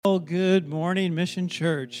Well, good morning, Mission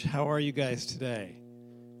Church. How are you guys today?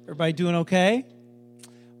 Everybody doing okay?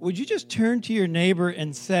 Would you just turn to your neighbor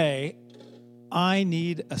and say, I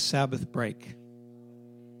need a Sabbath break?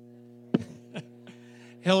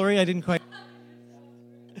 Hillary, I didn't quite.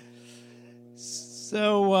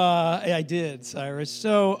 So, I did, Cyrus.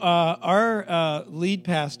 So, our lead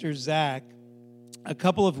pastor, Zach, a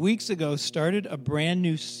couple of weeks ago started a brand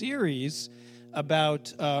new series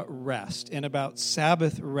about rest and about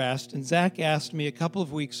Sabbath rest. And Zach asked me a couple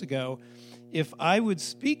of weeks ago if I would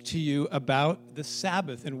speak to you about the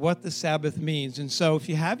Sabbath and what the Sabbath means. And so if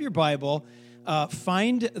you have your Bible,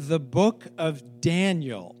 find the book of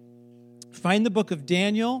Daniel. Find the book of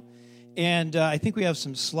Daniel, and I think we have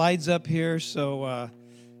some slides up here, so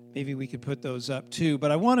maybe we could put those up too.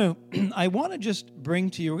 But I want to just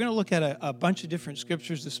bring to you, we're going to look at a bunch of different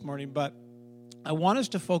scriptures this morning, but I want us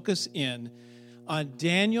to focus in on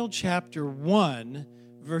Daniel chapter 1,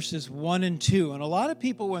 verses 1 and 2. And a lot of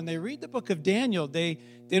people, when they read the book of Daniel, they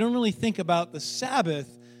don't really think about the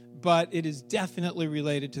Sabbath, but it is definitely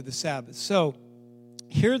related to the Sabbath. So,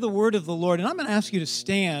 hear the word of the Lord. And I'm going to ask you to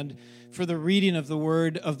stand for the reading of the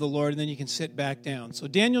word of the Lord, and then you can sit back down. So,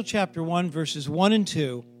 Daniel chapter 1, verses 1 and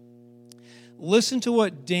 2. Listen to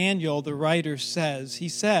what Daniel, the writer, says. He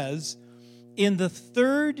says, in the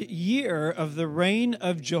third year of the reign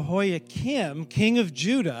of Jehoiakim, king of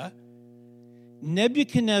Judah,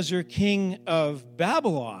 Nebuchadnezzar, king of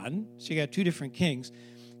Babylon, so you got two different kings,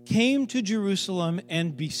 came to Jerusalem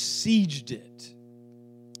and besieged it.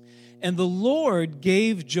 And the Lord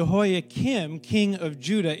gave Jehoiakim, king of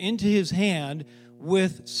Judah, into his hand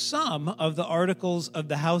with some of the articles of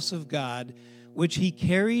the house of God, which he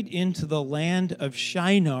carried into the land of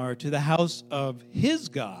Shinar to the house of his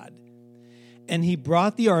God. And he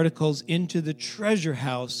brought the articles into the treasure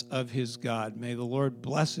house of his God. May the Lord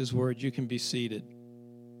bless his word. You can be seated.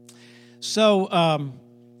 So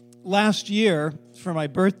last year, for my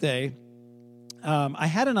birthday, I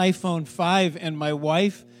had an iPhone 5, and my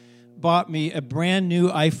wife bought me a brand new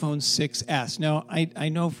iPhone 6S. Now, I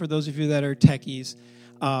know for those of you that are techies,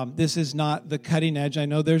 this is not the cutting edge. I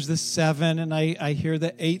know there's the 7, and I hear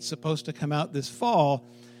the 8's supposed to come out this fall.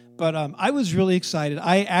 But I was really excited.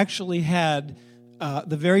 I actually had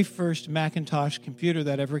the very first Macintosh computer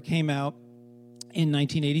that ever came out in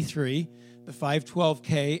 1983, the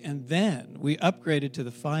 512K, and then we upgraded to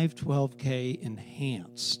the 512K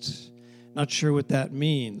Enhanced. Not sure what that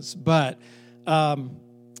means, but when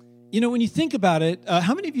you think about it,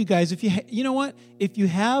 how many of you guys, if you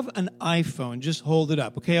have an iPhone, just hold it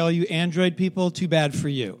up, okay? All you Android people, too bad for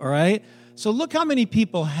you, all right? So look how many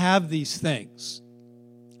people have these things.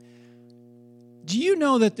 Do you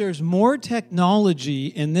know that there's more technology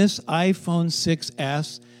in this iPhone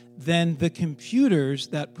 6S than the computers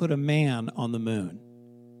that put a man on the moon?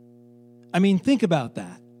 I mean, think about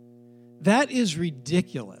that. That is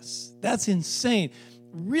ridiculous. That's insane.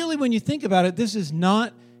 Really, when you think about it, this is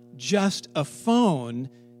not just a phone.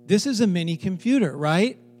 This is a mini computer,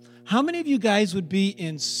 right? How many of you guys would be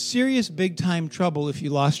in serious big-time trouble if you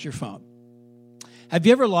lost your phone? Have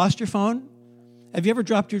you ever lost your phone? Have you ever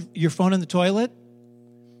dropped your phone in the toilet?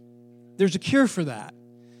 There's a cure for that.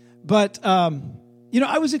 But, I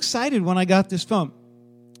was excited when I got this phone.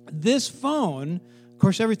 This phone, of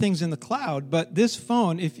course, everything's in the cloud, but this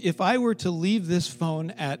phone, if I were to leave this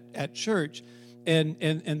phone at church, and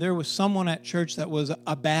there was someone at church that was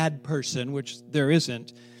a bad person, which there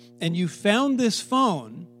isn't, and you found this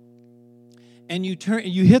phone, and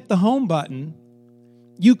you hit the home button,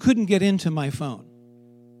 you couldn't get into my phone.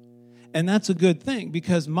 And that's a good thing,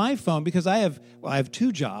 because my phone, I have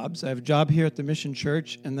two jobs. I have a job here at the Mission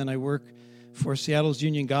Church, and then I work for Seattle's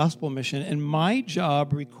Union Gospel Mission, and my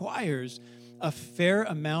job requires a fair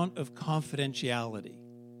amount of confidentiality.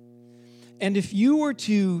 And if you were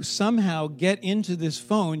to somehow get into this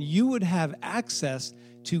phone, you would have access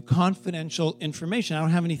to confidential information. I don't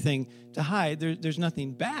have anything to hide. There's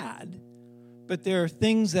nothing bad, but there are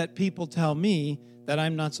things that people tell me that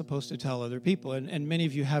I'm not supposed to tell other people. And many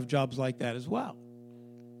of you have jobs like that as well.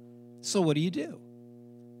 So what do?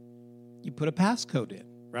 You put a passcode in,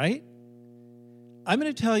 right? I'm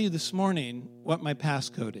going to tell you this morning what my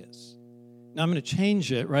passcode is. Now, I'm going to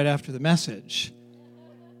change it right after the message.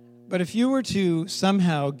 But if you were to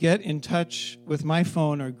somehow get in touch with my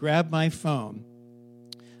phone or grab my phone,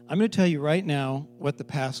 I'm going to tell you right now what the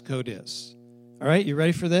passcode is. All right, you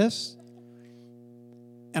ready for this?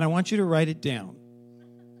 And I want you to write it down.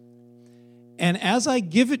 And as I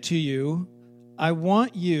give it to you, I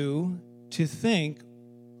want you to think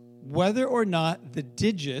whether or not the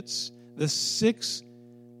digits, the 6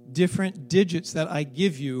 different digits that I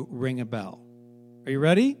give you, ring a bell. Are you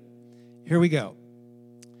ready? Here we go.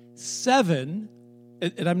 7,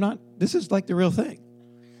 and this is like the real thing.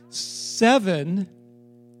 7,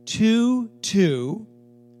 2, 2,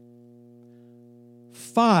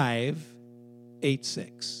 5, 8,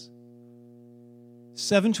 6.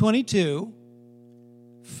 722,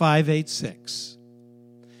 586.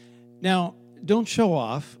 Now, don't show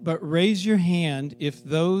off, but raise your hand if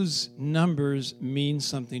those numbers mean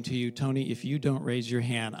something to you. Tony, if you don't raise your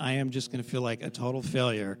hand, I am just going to feel like a total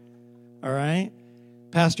failure. All right?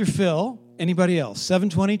 Pastor Phil, anybody else?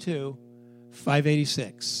 722,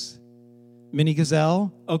 586. Minnie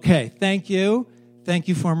Gazelle? Okay, thank you. Thank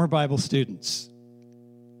you, former Bible students.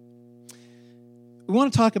 We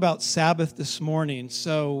want to talk about Sabbath this morning,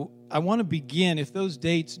 so I want to begin, if those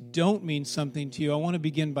dates don't mean something to you, I want to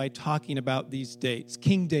begin by talking about these dates.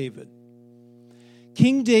 King David.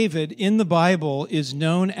 King David in the Bible is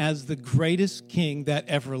known as the greatest king that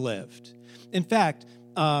ever lived. In fact,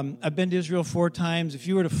 I've been to Israel 4 times. If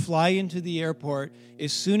you were to fly into the airport,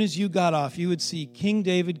 as soon as you got off, you would see King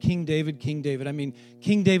David, King David, King David. I mean,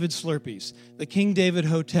 King David Slurpees, the King David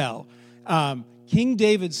Hotel. King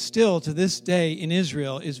David still, to this day in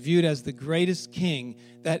Israel, is viewed as the greatest king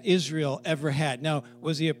that Israel ever had. Now,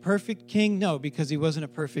 was he a perfect king? No, because he wasn't a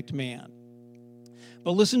perfect man.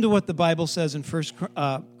 But listen to what the Bible says in 1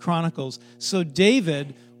 Chronicles. So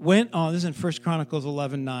David went on, this is in 1 Chronicles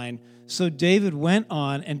 11:9. So David went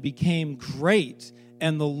on and became great,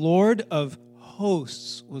 and the Lord of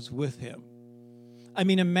hosts was with him. I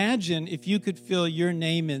mean, imagine if you could fill your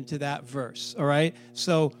name into that verse, all right?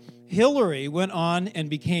 So Hillary went on and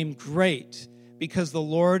became great because the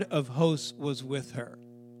Lord of hosts was with her.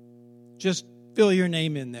 Just fill your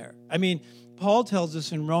name in there. I mean, Paul tells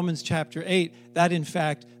us in Romans chapter 8 that, in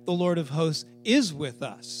fact, the Lord of hosts is with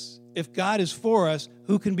us. If God is for us,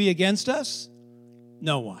 who can be against us?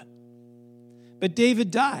 No one. But David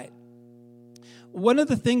died. One of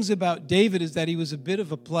the things about David is that he was a bit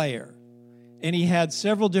of a player. And he had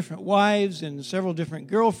several different wives and several different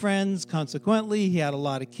girlfriends. Consequently, he had a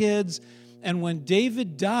lot of kids. And when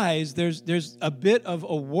David dies, there's a bit of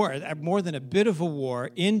a war, more than a bit of a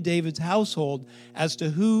war in David's household as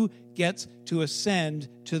to who gets to ascend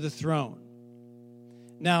to the throne.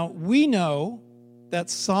 Now, we know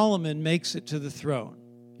that Solomon makes it to the throne.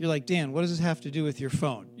 You're like, Dan, what does this have to do with your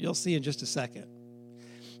phone? You'll see in just a second.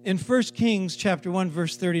 In 1 Kings chapter 1,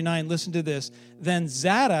 verse 39, listen to this. Then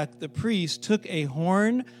Zadok, the priest, took a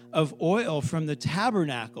horn of oil from the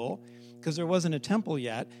tabernacle, because there wasn't a temple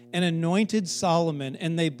yet, and anointed Solomon,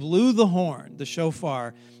 and they blew the horn, the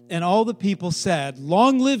shofar, and all the people said,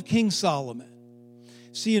 "Long live King Solomon."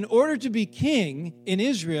 See, in order to be king in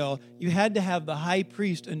Israel, you had to have the high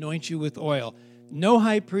priest anoint you with oil. No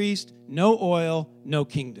high priest, no oil, no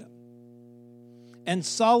kingdom. And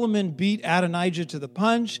Solomon beat Adonijah to the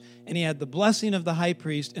punch, and he had the blessing of the high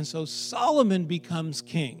priest, and so Solomon becomes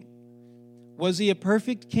king. Was he a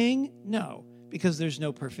perfect king? No, because there's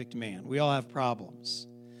no perfect man. We all have problems.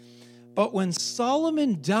 But when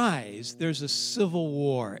Solomon dies, there's a civil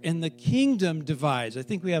war, and the kingdom divides. I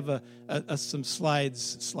think we have some slide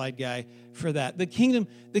guy for that. The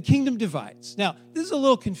kingdom divides. Now, this is a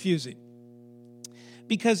little confusing.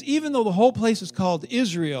 Because even though the whole place is called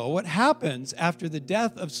Israel, what happens after the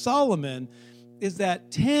death of Solomon is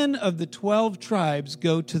that 10 of the 12 tribes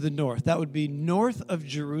go to the north. That would be north of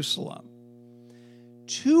Jerusalem.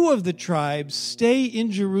 2 of the tribes stay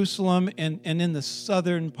in Jerusalem and in the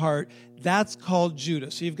southern part. That's called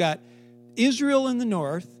Judah. So you've got Israel in the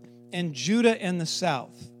north and Judah in the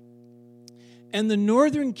south. And the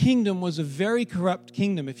northern kingdom was a very corrupt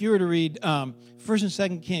kingdom. If you were to read 1st and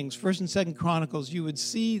 2nd Kings, 1st and 2nd Chronicles, you would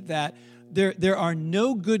see that there are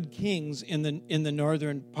no good kings in the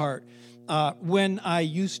northern part. When I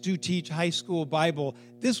used to teach high school Bible,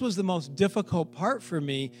 this was the most difficult part for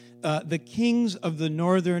me, the kings of the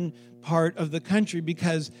northern part of the country,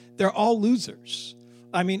 because they're all losers.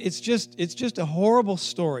 I mean, it's just a horrible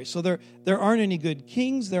story. So there aren't any good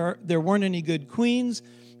kings, there weren't any good queens.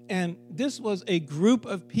 And this was a group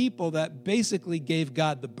of people that basically gave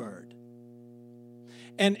God the bird.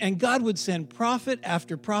 And God would send prophet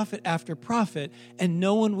after prophet after prophet, and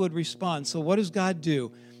no one would respond. So what does God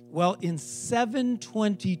do? Well, in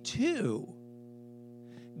 722,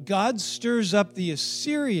 God stirs up the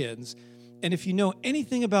Assyrians. And if you know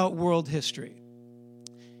anything about world history,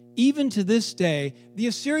 even to this day, the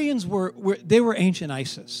Assyrians were ancient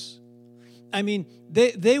ISIS. I mean,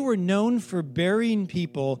 they were known for burying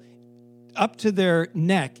people up to their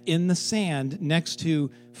neck in the sand next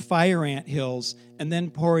to fire ant hills and then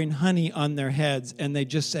pouring honey on their heads, and they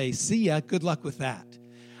just say, "See ya, good luck with that."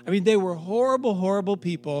 I mean, they were horrible, horrible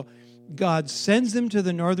people. God sends them to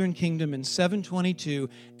the northern kingdom in 722,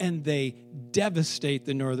 and they devastate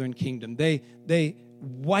the northern kingdom. They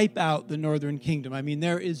wipe out the northern kingdom. I mean,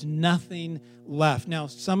 there is nothing left. Now,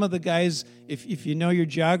 some of the guys, if you know your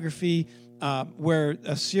geography, where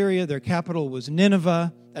Assyria, their capital was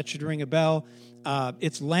Nineveh, that should ring a bell.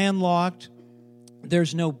 It's landlocked.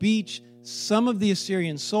 There's no beach. Some of the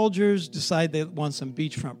Assyrian soldiers decide they want some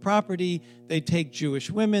beachfront property. They take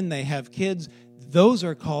Jewish women. They have kids. Those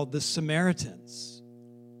are called the Samaritans.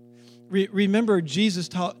 Remember, Jesus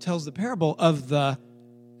tells the parable of the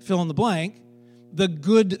fill in the blank, the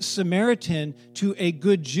good Samaritan. To a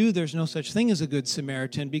good Jew, there's no such thing as a good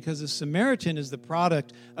Samaritan, because a Samaritan is the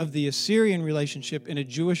product of the Assyrian relationship and a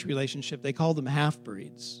Jewish relationship. They call them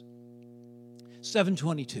half-breeds.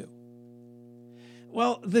 722.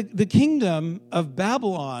 Well, the kingdom of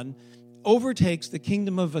Babylon overtakes the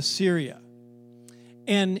kingdom of Assyria.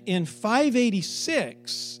 And in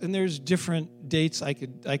 586, and there's different dates I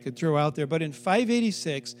could throw out there, but in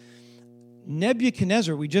 586,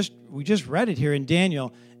 Nebuchadnezzar, we just read it here in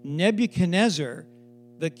Daniel, Nebuchadnezzar,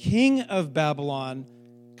 the king of Babylon,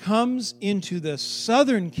 comes into the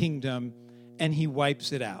southern kingdom and he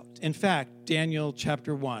wipes it out. In fact, Daniel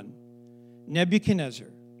chapter 1, Nebuchadnezzar,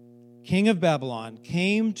 king of Babylon,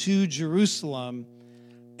 came to Jerusalem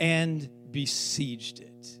and besieged it.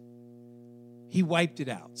 He wiped it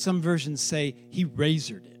out. Some versions say he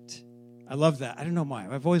razored it. I love that. I don't know why.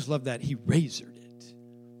 I've always loved that. He razored it.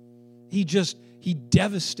 He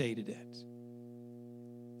devastated it.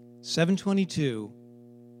 722,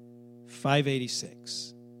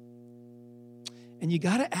 586. And you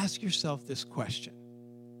got to ask yourself this question.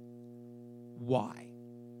 Why?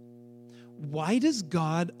 Why does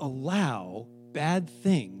God allow bad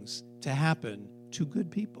things to happen to good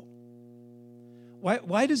people?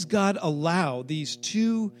 Why does God allow these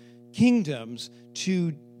two kingdoms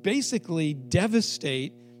to basically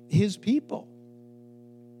devastate his people?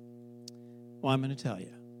 Well, I'm going to tell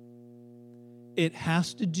you. It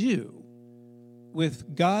has to do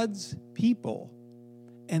with God's people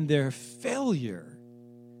and their failure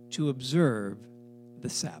to observe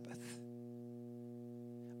the Sabbath.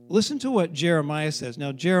 Listen to what Jeremiah says.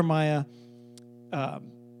 Now, Jeremiah,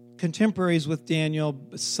 contemporaries with Daniel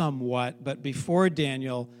somewhat, but before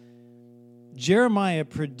Daniel, Jeremiah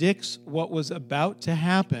predicts what was about to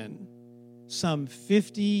happen some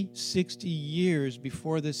 50, 60 years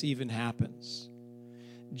before this even happens.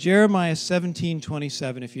 Jeremiah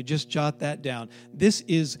 17:27, if you just jot that down. This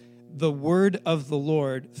is the word of the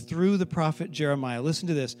Lord through the prophet Jeremiah. Listen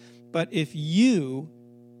to this. But if you,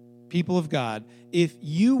 people of God, if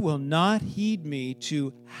you will not heed me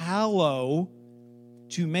to hallow,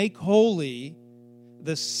 to make holy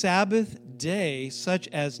the Sabbath day, such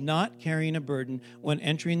as not carrying a burden when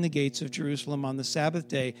entering the gates of Jerusalem on the Sabbath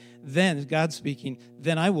day, then, God speaking,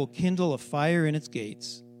 then I will kindle a fire in its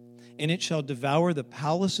gates, and it shall devour the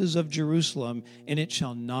palaces of Jerusalem, and it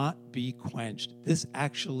shall not be quenched. This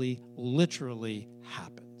actually literally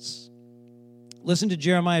happens. Listen to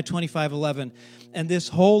Jeremiah 25:11. And this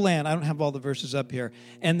whole land, I don't have all the verses up here,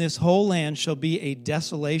 and this whole land shall be a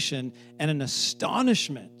desolation and an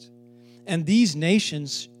astonishment. And these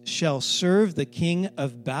nations shall serve the king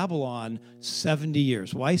of Babylon 70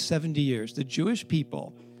 years. Why 70 years? The Jewish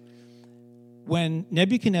people, when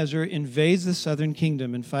Nebuchadnezzar invades the southern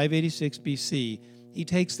kingdom in 586 BC, he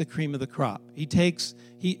takes the cream of the crop.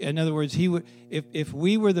 In other words, if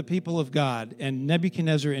we were the people of God and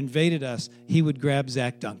Nebuchadnezzar invaded us, he would grab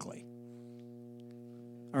Zach Dunkley.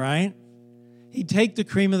 All right? He'd take the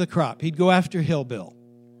cream of the crop. He'd go after Hillbill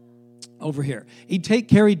over here. He'd take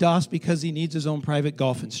Kerry Doss because he needs his own private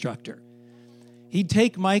golf instructor. He'd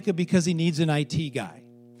take Micah because he needs an IT guy.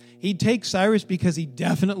 He'd take Cyrus because he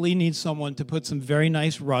definitely needs someone to put some very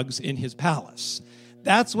nice rugs in his palace.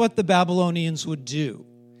 That's what the Babylonians would do.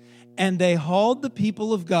 And they hauled the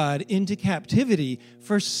people of God into captivity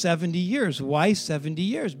for 70 years. Why 70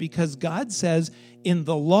 years? Because God says in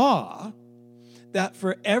the law that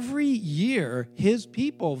for every year his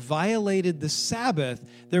people violated the Sabbath,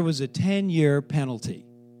 there was a 10-year penalty.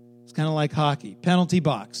 It's kind of like hockey. Penalty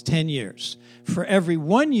box, 10 years. For every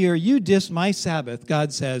 1 year you diss my Sabbath,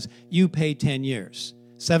 God says, you pay 10 years.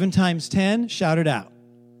 7 times 10, shout it out.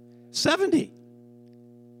 70.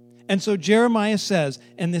 And so Jeremiah says,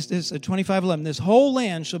 and this is 25:11, this whole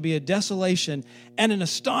land shall be a desolation and an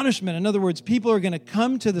astonishment. In other words, people are going to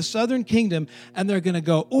come to the southern kingdom and they're going to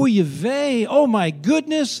go, oh, yeveh, oh my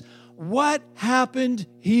goodness, what happened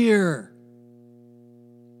here?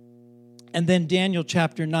 And then Daniel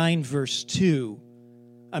chapter 9, verse 2,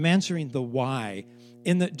 I'm answering the why.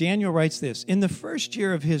 Daniel writes this, "In the first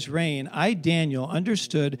year of his reign, I, Daniel,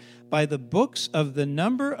 understood by the books of the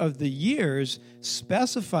number of the years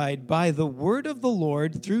specified by the word of the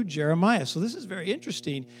Lord through Jeremiah." So this is very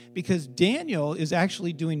interesting because Daniel is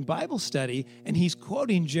actually doing Bible study and he's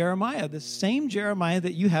quoting Jeremiah, the same Jeremiah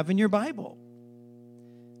that you have in your Bible.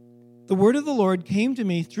 "The word of the Lord came to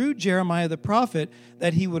me through Jeremiah the prophet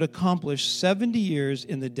that he would accomplish 70 years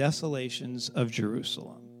in the desolations of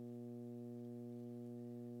Jerusalem."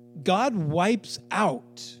 God wipes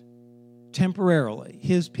out temporarily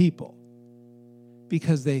his people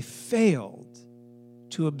because they failed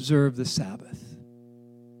to observe the Sabbath.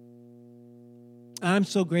 I'm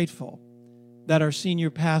so grateful that our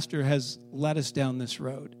senior pastor has led us down this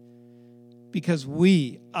road because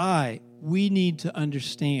we need to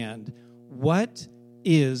understand what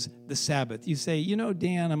is the Sabbath. You say,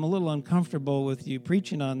 Dan, I'm a little uncomfortable with you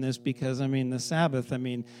preaching on this because, the Sabbath,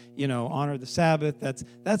 honor the Sabbath.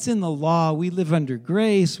 That's in the law. We live under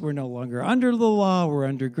grace. We're no longer under the law. We're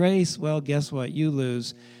under grace. Well, guess what? You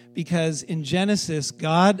lose. Because in Genesis,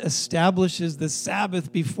 God establishes the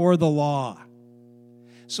Sabbath before the law.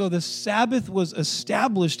 So the Sabbath was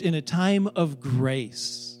established in a time of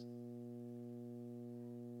grace.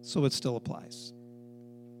 So it still applies.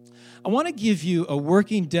 I want to give you a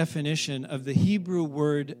working definition of the Hebrew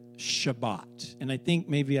word Shabbat. And I think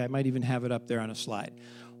maybe I might even have it up there on a slide.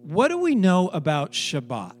 What do we know about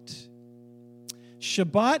Shabbat?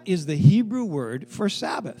 Shabbat is the Hebrew word for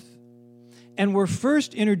Sabbath. And we're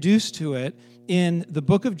first introduced to it in the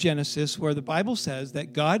book of Genesis, where the Bible says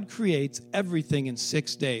that God creates everything in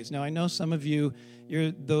 6 days. Now, I know some of you're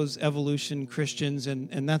those evolution Christians,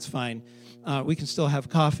 and that's fine. We can still have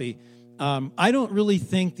coffee. I don't really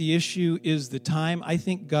think the issue is the time. I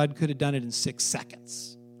think God could have done it in 6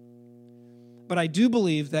 seconds. But I do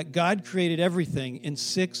believe that God created everything in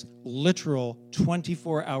 6 literal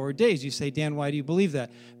 24-hour days. You say, Dan, why do you believe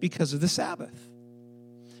that? Because of the Sabbath.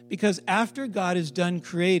 Because after God is done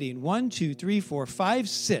creating 1, 2, 3, 4, 5,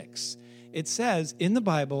 6, it says in the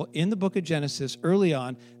Bible, in the book of Genesis, early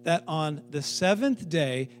on, that on the 7th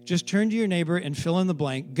day, just turn to your neighbor and fill in the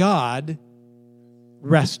blank, God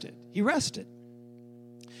rested. He rested.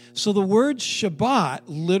 So the word Shabbat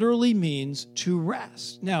literally means to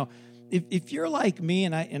rest. Now, if you're like me,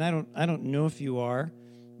 and I don't know if you are,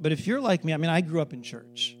 but if you're like me, I grew up in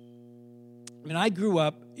church. I grew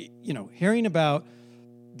up, hearing about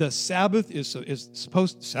the Sabbath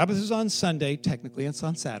Sabbath is on Sunday. Technically, it's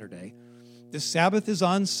on Saturday. The Sabbath is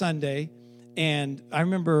on Sunday, and I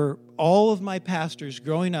remember all of my pastors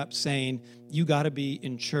growing up saying, you got to be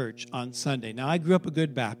in church on Sunday. Now, I grew up a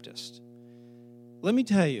good Baptist. Let me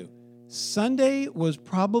tell you, Sunday was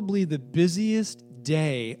probably the busiest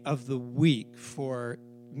day of the week for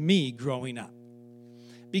me growing up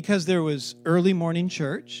because there was early morning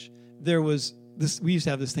church. There was we used to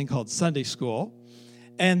have this thing called Sunday school.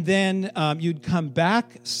 And then you'd come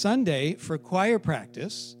back Sunday for choir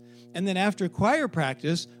practice. And then after choir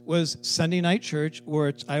practice was Sunday night church,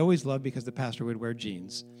 which I always loved because the pastor would wear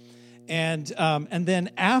jeans. And then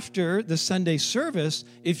after the Sunday service,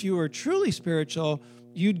 if you were truly spiritual,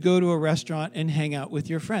 you'd go to a restaurant and hang out with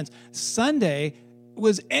your friends. Sunday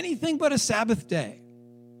was anything but a Sabbath day.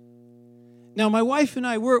 Now, my wife and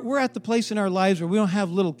I, we're at the place in our lives where we don't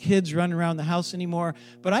have little kids running around the house anymore,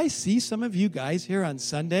 but I see some of you guys here on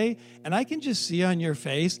Sunday, and I can just see on your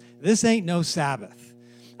face, this ain't no Sabbath.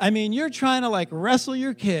 You're trying to wrestle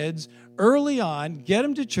your kids early on, get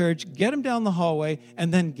them to church, get them down the hallway,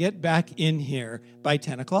 and then get back in here by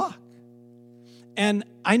 10 o'clock. And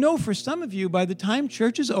I know for some of you, by the time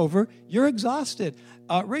church is over, you're exhausted.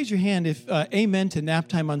 Raise your hand if amen to nap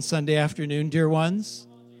time on Sunday afternoon, dear ones.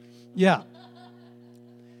 Yeah.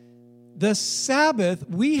 The Sabbath,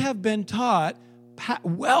 we have been taught,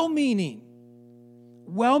 well-meaning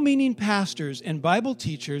pastors and Bible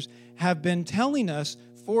teachers have been telling us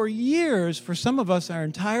for years, for some of us our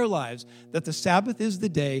entire lives, that the Sabbath is the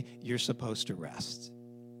day you're supposed to rest.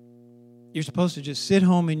 You're supposed to just sit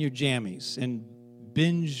home in your jammies and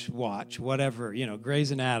binge watch whatever,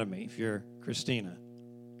 Grey's Anatomy, if you're Christina.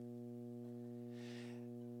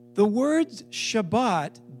 The word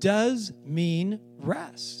Shabbat does mean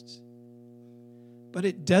rest, but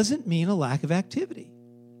it doesn't mean a lack of activity.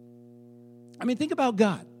 Think about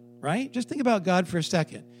God, right? Just think about God for a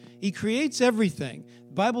second. He creates everything.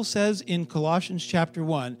 The Bible says in Colossians chapter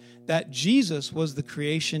 1 that Jesus was the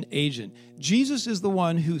creation agent. Jesus is the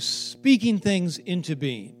one who's speaking things into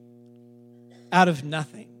being out of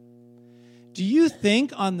nothing. Do you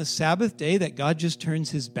think on the Sabbath day that God just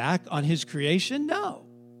turns his back on his creation? No.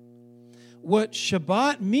 What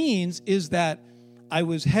Shabbat means is that I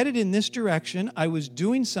was headed in this direction. I was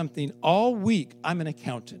doing something all week. I'm an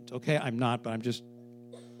accountant, okay? I'm not, but I'm just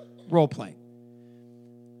role-playing.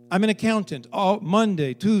 I'm an accountant all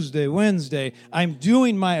Monday, Tuesday, Wednesday. I'm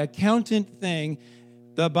doing my accountant thing.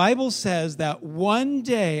 The Bible says that one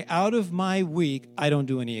day out of my week, I don't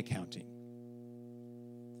do any accounting.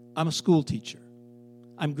 I'm a school teacher.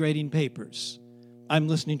 I'm grading papers. I'm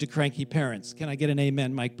listening to cranky parents. Can I get an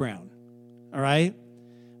amen, Mike Brown? All right?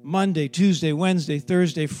 Monday, Tuesday, Wednesday,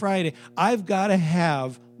 Thursday, Friday. I've got to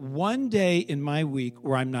have one day in my week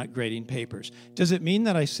where I'm not grading papers. Does it mean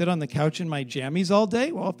that I sit on the couch in my jammies all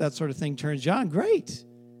day? Well, if that sort of thing turns you on, great.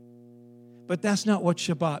 But that's not what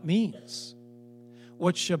Shabbat means.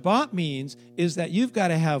 What Shabbat means is that you've got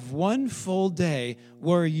to have one full day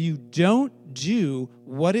where you don't do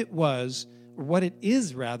what it was, or what it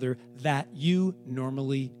is rather, that you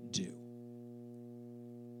normally do.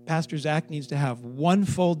 Pastor Zach needs to have one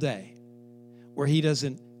full day where he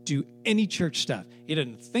doesn't do any church stuff. He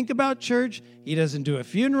doesn't think about church. He doesn't do a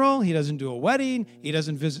funeral. He doesn't do a wedding. He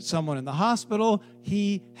doesn't visit someone in the hospital.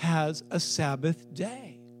 He has a Sabbath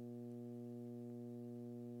day.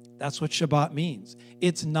 That's what Shabbat means.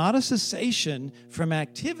 It's not a cessation from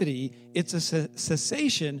activity. It's a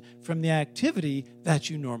cessation from the activity that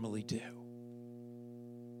you normally do.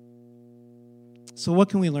 So what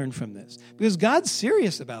can we learn from this? Because God's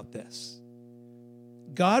serious about this.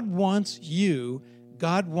 God wants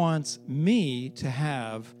me to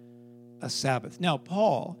have a Sabbath. Now,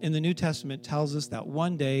 Paul in the New Testament tells us that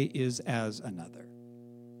one day is as another.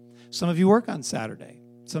 Some of you work on Saturday.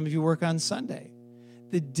 Some of you work on Sunday.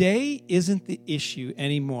 The day isn't the issue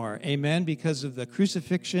anymore, amen, because of the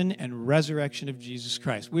crucifixion and resurrection of Jesus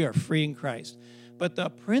Christ. We are free in Christ. But the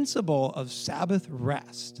principle of Sabbath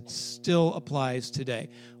rest still applies today.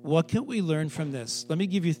 What can we learn from this? Let me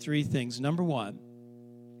give you three things. Number one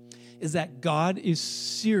is that God is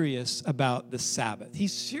serious about the Sabbath.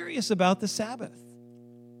 He's serious about the Sabbath.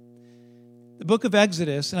 The book of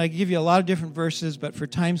Exodus, and I give you a lot of different verses, but for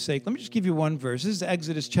time's sake, let me just give you one verse. This is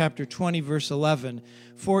Exodus chapter 20, verse 11.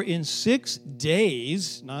 For in 6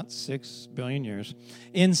 days, not 6 billion years,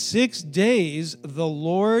 in 6 days the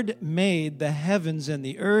Lord made the heavens and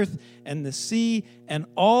the earth and the sea and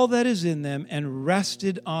all that is in them and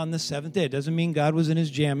rested on the seventh day. It doesn't mean God was in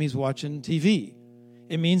his jammies watching TV.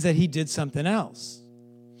 It means that he did something else.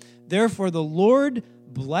 Therefore, the Lord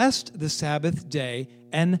blessed the Sabbath day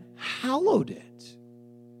and hallowed it.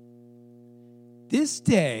 This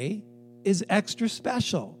day is extra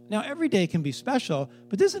special. Now, every day can be special,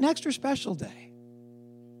 but this is an extra special day.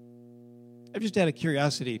 I've just had a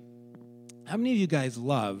curiosity. How many of you guys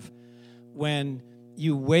love when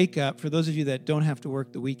you wake up, for those of you that don't have to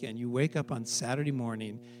work the weekend, you wake up on Saturday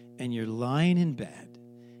morning and you're lying in bed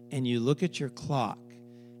and you look at your clock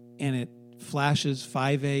and it flashes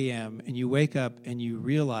 5 a.m. and you wake up and you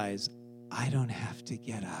realize, I don't have to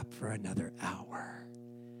get up for another hour.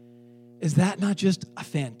 Is that not just a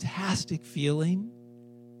fantastic feeling?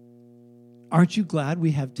 Aren't you glad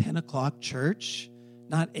we have 10 o'clock church,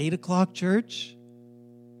 not 8 o'clock church?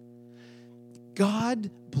 God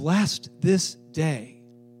blessed this day.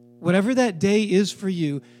 Whatever that day is for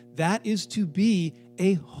you, that is to be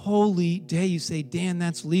a holy day. You say, Dan,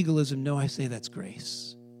 that's legalism. No, I say that's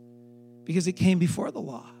grace. Because it came before the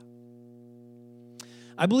law.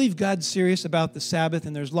 I believe God's serious about the Sabbath,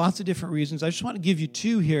 and there's lots of different reasons. I just want to give you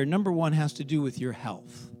two here. Number one has to do with your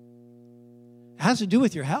health. It has to do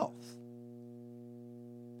with your health.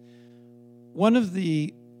 One of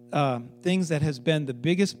the things that has been the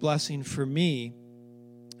biggest blessing for me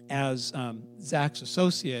as Zach's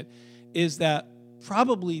associate is that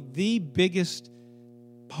probably the biggest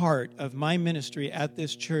part of my ministry at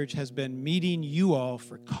this church has been meeting you all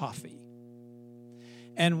for coffee.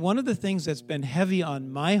 And one of the things that's been heavy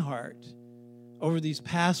on my heart over these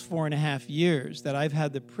past 4.5 years that I've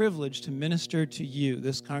had the privilege to minister to you,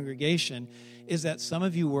 this congregation, is that some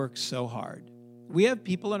of you work so hard. We have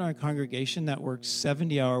people in our congregation that work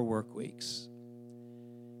 70-hour work weeks.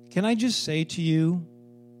 Can I just say to you,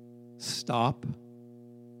 stop?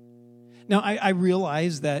 Now, I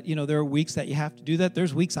realize that, there are weeks that you have to do that.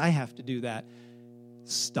 There's weeks I have to do that.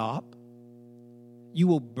 Stop. You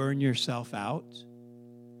will burn yourself out.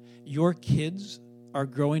 Your kids are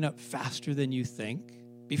growing up faster than you think.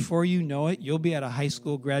 Before you know it, you'll be at a high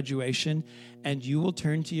school graduation, and you will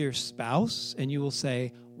turn to your spouse, and you will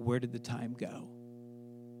say, where did the time go?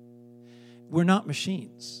 We're not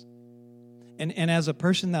machines. And as a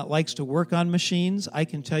person that likes to work on machines, I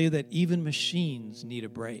can tell you that even machines need a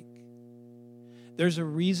break. There's a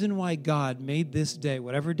reason why God made this day,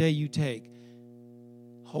 whatever day you take,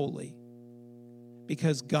 holy.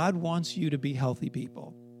 because God wants you to be healthy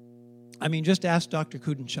people. I mean, just ask Dr.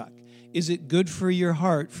 Kudenchuk. Is it good for your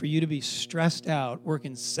heart for you to be stressed out,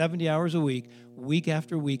 working 70 hours a week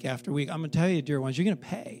after week after week? I'm going to tell you, dear ones, you're going to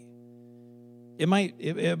pay. It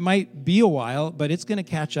might be a while, but it's going to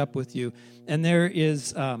catch up with you. And there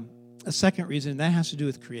is a second reason, and that has to do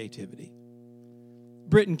with creativity.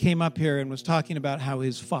 Britton came up here and was talking about how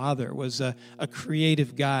his father was a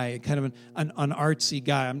creative guy, kind of an artsy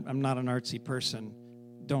guy. I'm not an artsy person.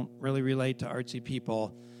 Don't really relate to artsy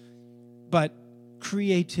people. But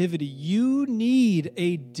creativity, you need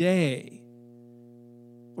a day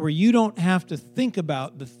where you don't have to think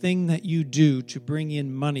about the thing that you do to bring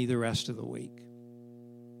in money the rest of the week.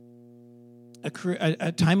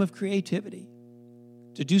 A time of creativity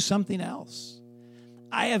to do something else.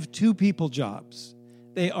 I have 2 people jobs.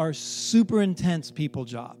 They are super intense people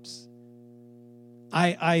jobs.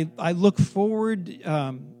 I look forward,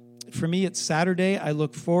 for me it's Saturday, I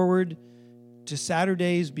look forward to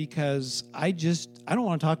Saturdays because I don't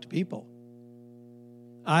want to talk to people.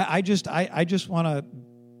 I just want to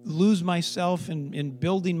lose myself in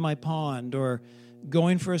building my pond or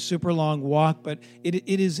going for a super long walk, but it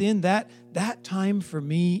is in that time for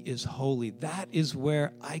me is holy. That is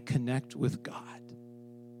where I connect with God.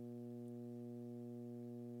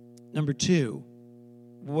 Number 2,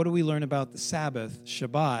 what do we learn about the Sabbath,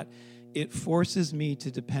 Shabbat? It forces me to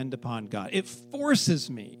depend upon God. It forces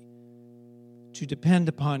me to depend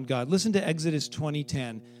upon God. Listen to Exodus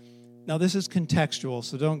 20:10. Now, this is contextual,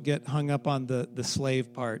 so don't get hung up on the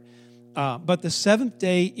slave part. But the 7th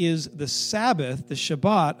day is the Sabbath, the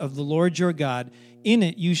Shabbat of the Lord your God. In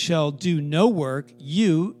it you shall do no work,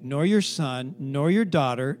 you, nor your son, nor your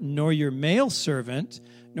daughter, nor your male servant,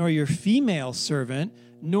 nor your female servant,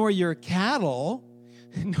 nor your cattle,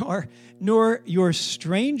 nor your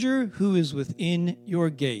stranger who is within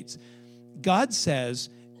your gates. God says,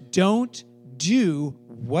 don't do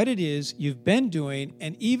what it is you've been doing,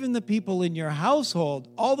 and even the people in your household,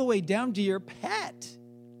 all the way down to your pet.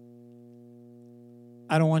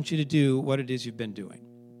 I don't want you to do what it is you've been doing.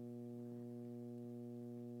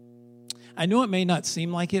 I know it may not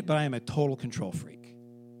seem like it, but I am a total control freak.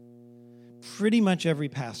 Pretty much every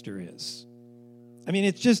pastor is. I mean,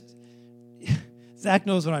 it's just, Zach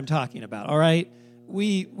knows what I'm talking about, all right?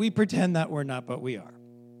 We pretend that we're not, but we are.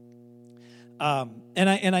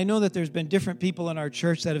 And I know that there's been different people in our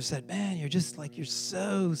church that have said, man, you're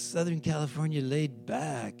so Southern California laid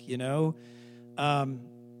back, you know? I'm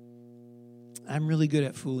really good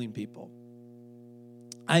at fooling people.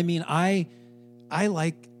 I mean, I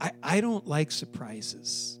don't like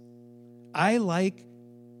surprises. I like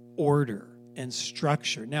order and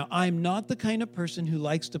structure. Now, I'm not the kind of person who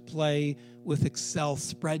likes to play with Excel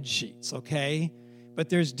spreadsheets, okay? But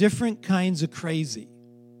there's different kinds of crazy.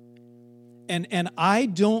 And I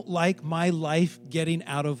don't like my life getting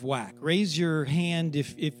out of whack. Raise your hand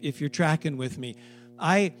if you're tracking with me.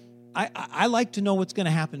 I like to know what's going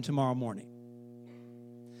to happen tomorrow morning.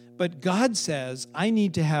 But God says I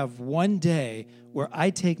need to have one day where I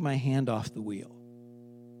take my hand off the wheel.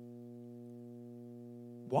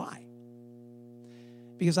 Why?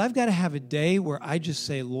 Because I've got to have a day where I just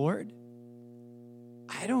say, Lord,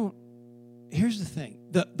 here's the thing.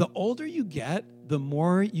 The older you get, the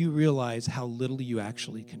more you realize how little you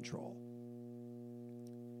actually control.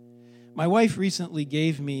 My wife recently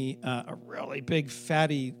gave me a really big,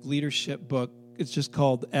 fatty leadership book. It's just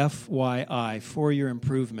called FYI, For Your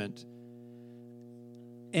Improvement.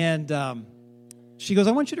 And she goes,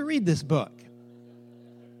 I want you to read this book.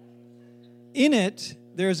 In it,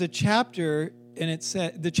 there's a chapter, and it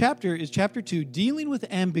said the chapter is chapter 2, Dealing with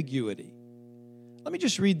Ambiguity. Let me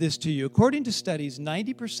just read this to you. According to studies,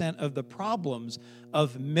 90% of the problems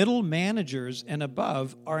of middle managers and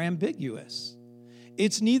above are ambiguous.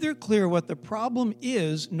 It's neither clear what the problem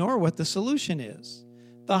is nor what the solution is.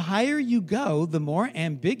 The higher you go, the more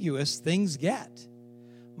ambiguous things get.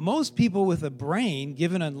 Most people with a brain,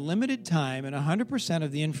 given unlimited time and 100%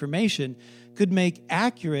 of the information, could make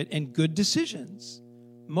accurate and good decisions.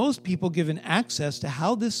 Most people given access to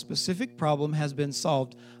how this specific problem has been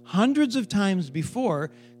solved hundreds of times before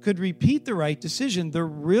could repeat the right decision. The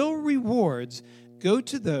real rewards go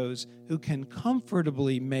to those who can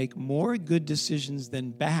comfortably make more good decisions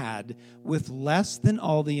than bad with less than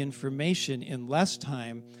all the information in less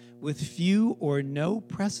time, with few or no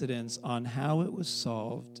precedents on how it was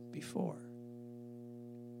solved before.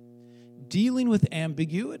 Dealing with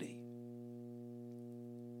ambiguity.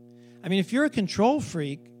 I mean, if you're a control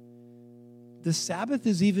freak, the Sabbath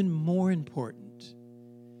is even more important.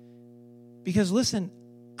 Because listen,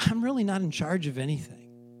 I'm really not in charge of anything.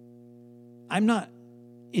 I'm not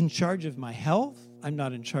in charge of my health. I'm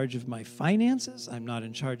not in charge of my finances. I'm not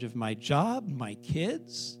in charge of my job, my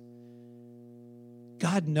kids.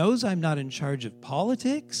 God knows I'm not in charge of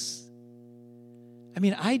politics. I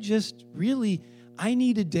mean, I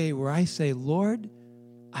need a day where I say, Lord,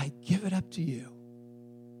 I give it up to you.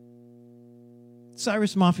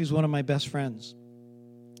 Cyrus Maffei is one of my best friends.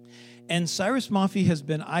 And Cyrus Maffei has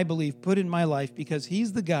been, I believe, put in my life because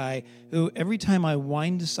he's the guy who every time I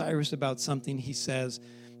whine to Cyrus about something, he says,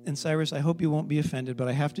 and Cyrus, I hope you won't be offended, but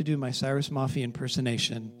I have to do my Cyrus Maffei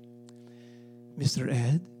impersonation. Mr.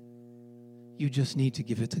 Ed, you just need to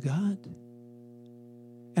give it to God.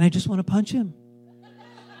 And I just want to punch him.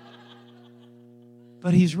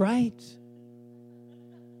 But he's right.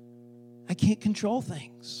 I can't control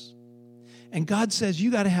things. And God says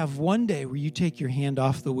you got to have one day where you take your hand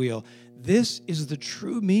off the wheel. This is the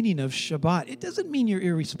true meaning of Shabbat. It doesn't mean you're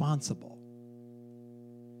irresponsible.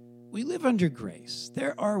 We live under grace.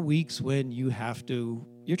 There are weeks when you're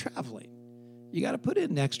traveling. You got to put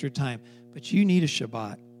in extra time, but you need a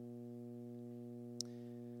Shabbat.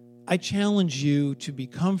 I challenge you to be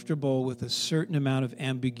comfortable with a certain amount of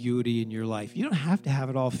ambiguity in your life. You don't have to have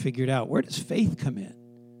it all figured out. Where does faith come in?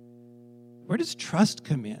 Where does trust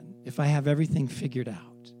come in if I have everything figured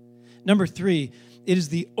out? Number 3, it is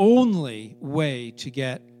the only way to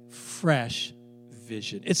get fresh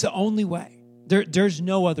vision. It's the only way. There's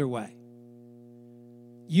no other way.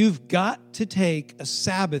 You've got to take a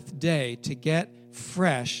Sabbath day to get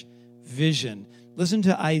fresh vision. Listen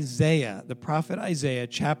to Isaiah, the prophet Isaiah,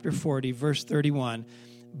 chapter 40, verse 31.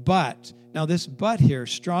 But, now this but here,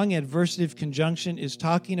 strong adversative conjunction, is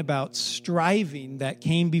talking about striving that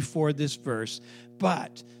came before this verse.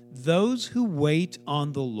 But those who wait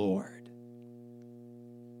on the Lord.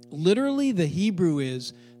 Literally, the Hebrew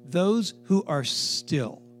is those who are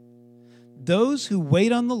still. Those who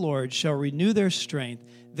wait on the Lord shall renew their strength.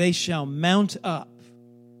 They shall mount up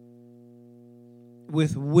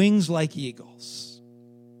with wings like eagles.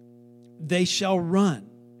 They shall run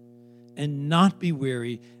and not be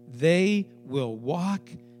weary. They will walk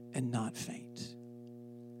and not faint.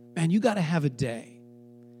 Man, you got to have a day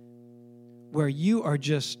where you are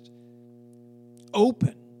just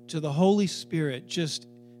open to the Holy Spirit, just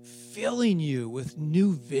filling you with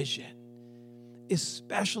new vision,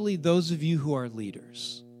 especially those of you who are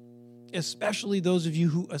leaders, especially those of you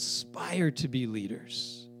who aspire to be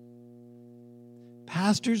leaders.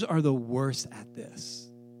 Pastors are the worst at this.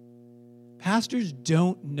 Pastors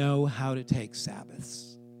don't know how to take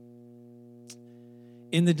Sabbaths.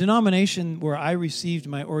 In the denomination where I received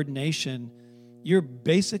my ordination, you're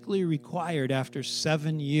basically required after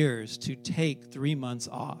 7 years to take 3 months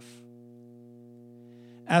off.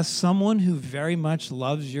 As someone who very much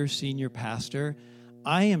loves your senior pastor,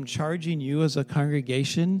 I am charging you as a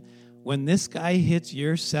congregation, when this guy hits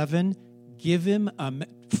year 7,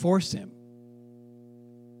 force him.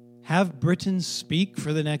 Have Britton speak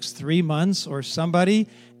for the next 3 months or somebody,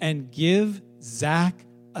 and give Zach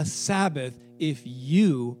a Sabbath if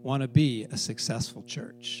you want to be a successful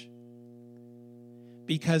church.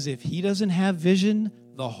 Because if he doesn't have vision,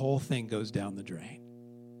 the whole thing goes down the drain.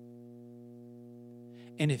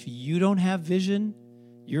 And if you don't have vision,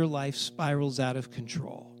 your life spirals out of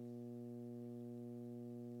control.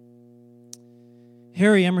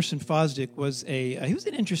 Harry Emerson Fosdick was he was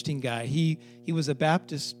an interesting guy. He was a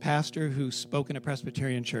Baptist pastor who spoke in a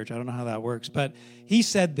Presbyterian church. I don't know how that works, but he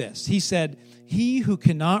said this. He said, "He who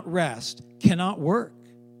cannot rest cannot work.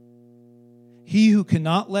 He who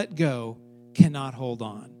cannot let go cannot hold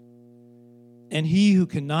on. And he who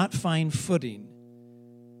cannot find footing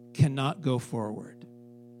cannot go forward."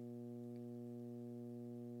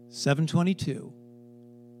 722,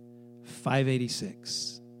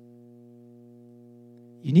 586.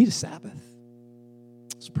 You need a Sabbath.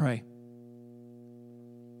 Let's pray.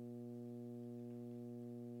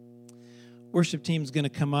 Worship team's going to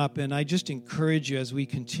come up, and I just encourage you as we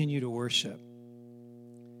continue to worship,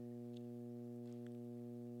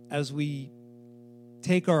 as we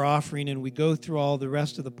take our offering and we go through all the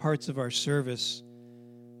rest of the parts of our service,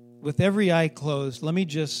 with every eye closed, let me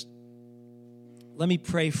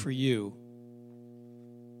pray for you,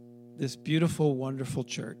 this beautiful, wonderful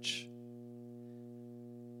church.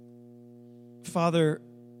 Father,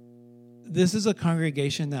 this is a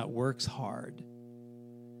congregation that works hard.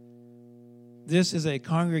 This is a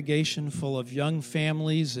congregation full of young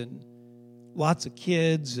families and lots of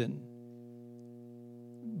kids, and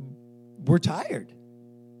we're tired.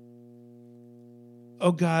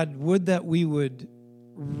 Oh God, would that we would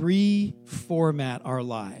reformat our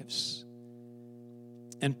lives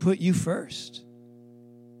and put you first.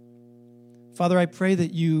 Father, I pray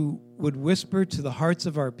that you would whisper to the hearts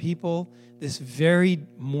of our people this very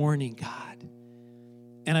morning, God.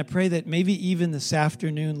 And I pray that maybe even this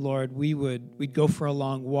afternoon, Lord, we'd go for a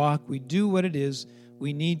long walk. We'd do what it is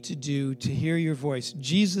we need to do to hear your voice.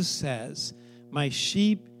 Jesus says, my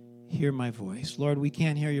sheep hear my voice. Lord, we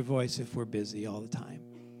can't hear your voice if we're busy all the time.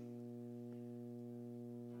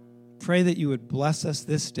 Pray that you would bless us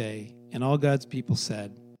this day. And all God's people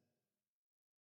said,